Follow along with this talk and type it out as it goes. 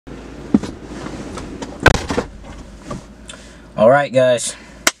Alright guys,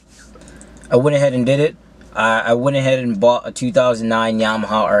 I went ahead and did it. I went ahead and bought a 2009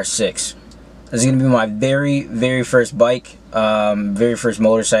 Yamaha R6. This is going to be my very first bike, very first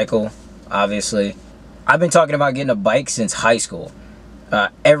motorcycle, obviously. I've been talking about getting a bike since high school.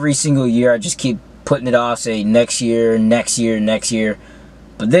 Every single year I just keep putting it off, say next year, next year, next year.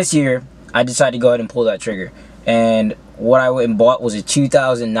 But this year, I decided to go ahead and pull that trigger. And what I went and bought was a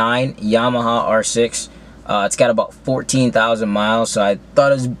 2009 Yamaha R6. It's got about 14,000 miles, so I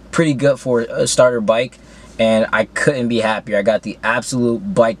thought it was pretty good for a starter bike, and I couldn't be happier. I got the absolute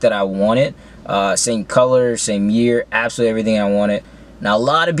bike that I wanted. Same color, same year, absolutely everything I wanted. Now, a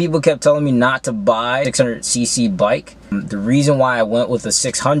lot of people kept telling me not to buy a 600cc bike. The reason why I went with a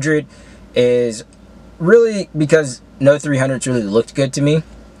 600 is really because no 300s really looked good to me.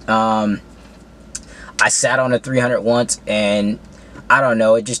 I sat on a 300 once, and I don't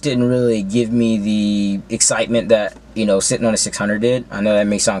know, it just didn't really give me the excitement that, you know, sitting on a 600 did. I know that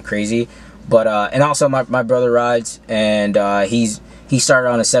may sound crazy, but and also my brother rides, and he started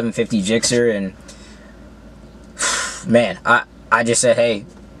on a 750 Gixxer, and man, I just said, hey,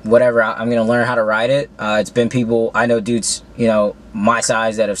 whatever, I'm gonna learn how to ride it. It's been people, I know dudes, you know, my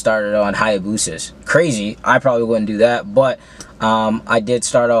size that have started on Hayabusas. Crazy, I probably wouldn't do that, but I did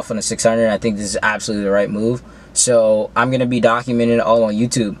start off on a 600, and I think this is absolutely the right move. So I'm going to be documenting it all on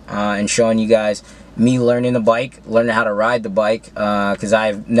YouTube and showing you guys me learning the bike, learning how to ride the bike, because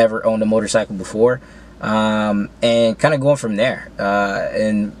I've never owned a motorcycle before, and kind of going from there.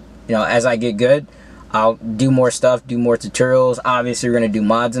 And, you know, as I get good, I'll do more stuff, do more tutorials. Obviously, we're going to do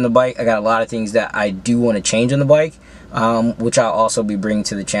mods in the bike. I got a lot of things that I do want to change on the bike, which I'll also be bringing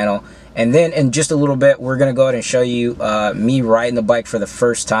to the channel. And then in just a little bit, we're going to go ahead and show you me riding the bike for the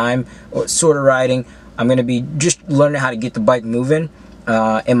first time, or sort of riding. I'm going to be just learning how to get the bike moving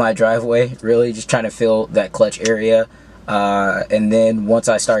in my driveway, really just trying to feel that clutch area. And then once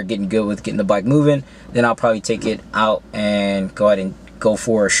I start getting good with getting the bike moving, then I'll probably take it out and go ahead and go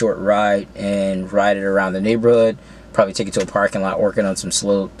for a short ride and ride it around the neighborhood. Probably take it to a parking lot, working on some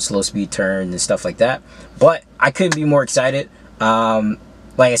slow speed turns and stuff like that. But I couldn't be more excited. Like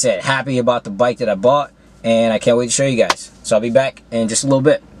I said, happy about the bike that I bought, and I can't wait to show you guys. So I'll be back in just a little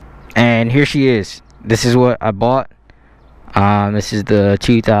bit. And here she is. This is what I bought. This is the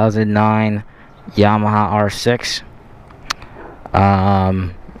 2009 Yamaha R6.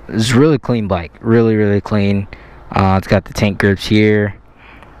 It's a really clean bike, really clean. It's got the tank grips here.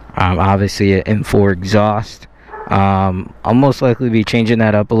 Obviously an M4 exhaust. I'll most likely be changing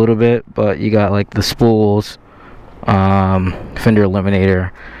that up a little bit, but you got like the spools, fender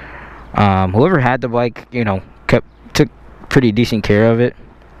eliminator. Whoever had the bike, you know, took pretty decent care of it.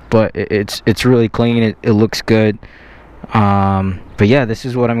 But it's really clean. It looks good. But yeah, this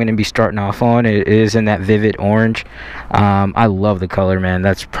is what I'm going to be starting off on. It is in that vivid orange. I love the color, man.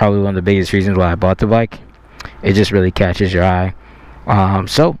 That's probably one of the biggest reasons why I bought the bike. It just really catches your eye.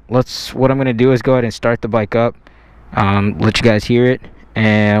 So what I'm going to do is go ahead and start the bike up, let you guys hear it,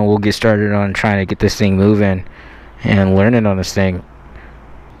 and we'll get started on trying to get this thing moving and learning on this thing.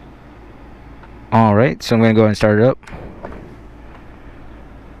 Alright, so I'm going to go ahead and start it up.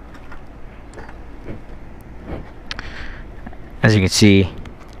 As you can see,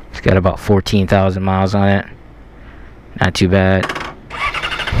 it's got about 14,000 miles on it. Not too bad.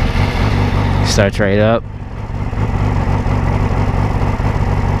 Starts right up.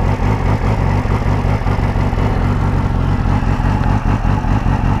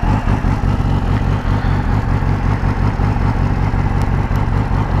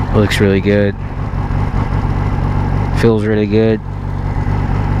 Looks really good. Feels really good.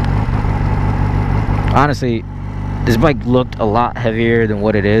 Honestly, this bike looked a lot heavier than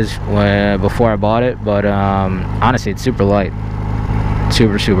what it is before I bought it, but honestly, it's super light.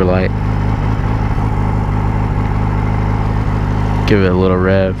 Super light. Give it a little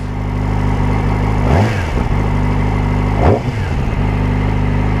rev.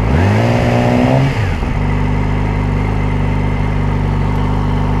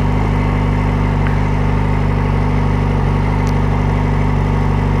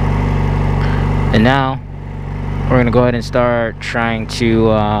 And now we're gonna go ahead and start trying to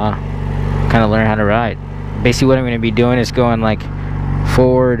kind of learn how to ride. Basically what I'm gonna be doing is going like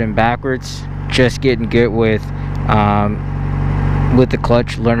forward and backwards, just getting good with the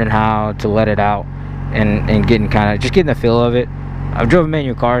clutch, learning how to let it out, and getting getting the feel of it. I've driven a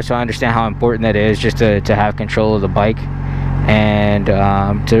manual car, so I understand how important that is, just to have control of the bike and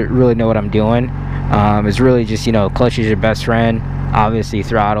to really know what I'm doing. It's really just, you know, clutch is your best friend. Obviously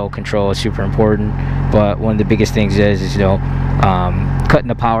throttle control is super important, but one of the biggest things is, you know, cutting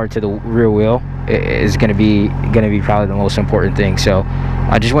the power to the rear wheel is gonna be probably the most important thing. So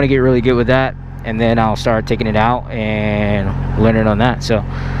I just want to get really good with that, and then I'll start taking it out and learning on that. So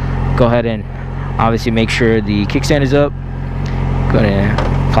go ahead and obviously make sure the kickstand is up. Gonna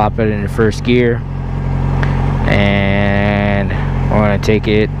pop it in the first gear, and we're gonna take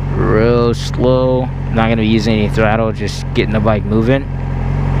it real slow. Not gonna be using any throttle, just getting the bike moving.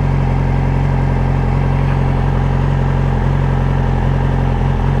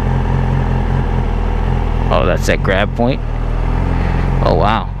 Oh, that's that grab point. Oh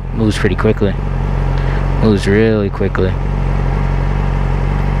wow, moves pretty quickly. Moves really quickly.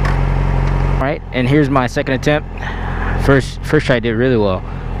 All right, and here's my second attempt. First try I did really well.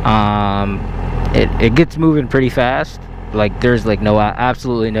 It gets moving pretty fast. Like there's like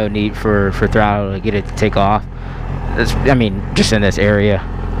absolutely no need for throttle to get it to take off. I mean, just in this area,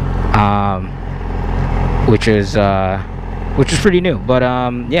 which is pretty new. But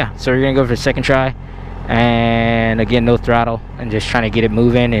yeah, so we're gonna go for the second try, and again, no throttle, and just trying to get it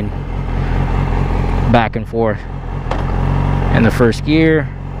moving and back and forth in the first gear.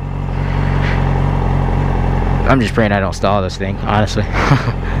 I'm just praying I don't stall this thing, honestly.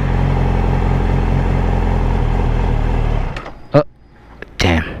 Oh,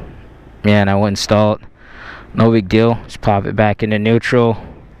 damn. Man, I wouldn't stall it. No big deal. Just pop it back into neutral.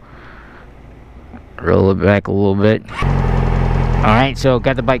 Roll it back a little bit. Alright, so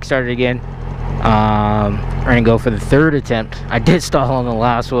got the bike started again. We're gonna go for the third attempt. I did stall on the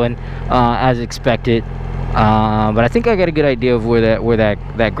last one, as expected. But I think I got a good idea of where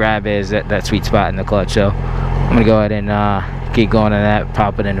that grab is, that sweet spot in the clutch. So I'm gonna go ahead and keep going on that,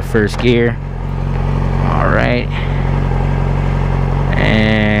 pop it into first gear. Alright,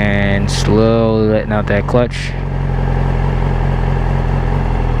 and slowly letting out that clutch.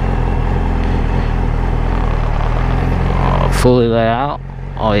 Fully let out.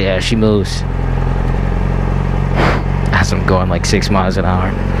 Oh yeah, she moves as I'm going like 6 miles an hour.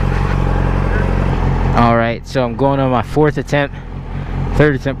 Alright, so I'm going on my fourth attempt.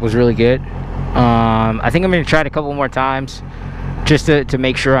 Third attempt was really good. I think I'm going to try it a couple more times just to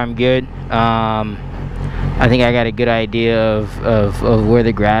make sure I'm good. I think I got a good idea of where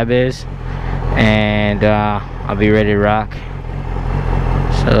the grab is, and I'll be ready to rock.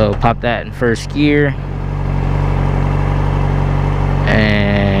 So pop that in first gear,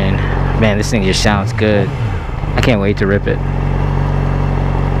 and man, this thing just sounds good. I can't wait to rip it.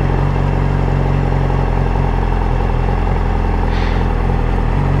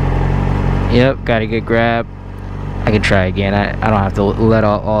 Yep, got a good grab. I can try again. I don't have to let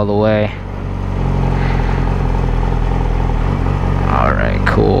all the way. Alright,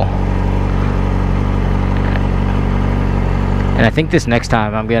 cool. And I think this next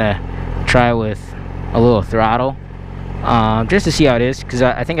time I'm gonna try with a little throttle, just to see how it is, because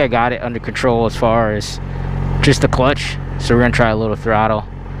I think I got it under control as far as just the clutch. So we're gonna try a little throttle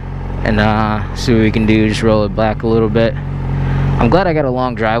and see what we can do. Just roll it back a little bit. I'm glad I got a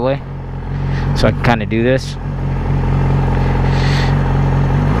long driveway, so I can kind of do this.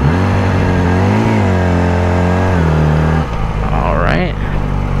 Alright,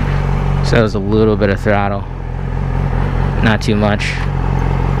 so that was a little bit of throttle, not too much.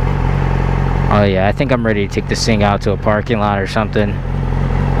 Oh yeah, I think I'm ready to take this thing out to a parking lot or something,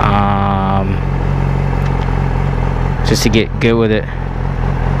 just to get good with it.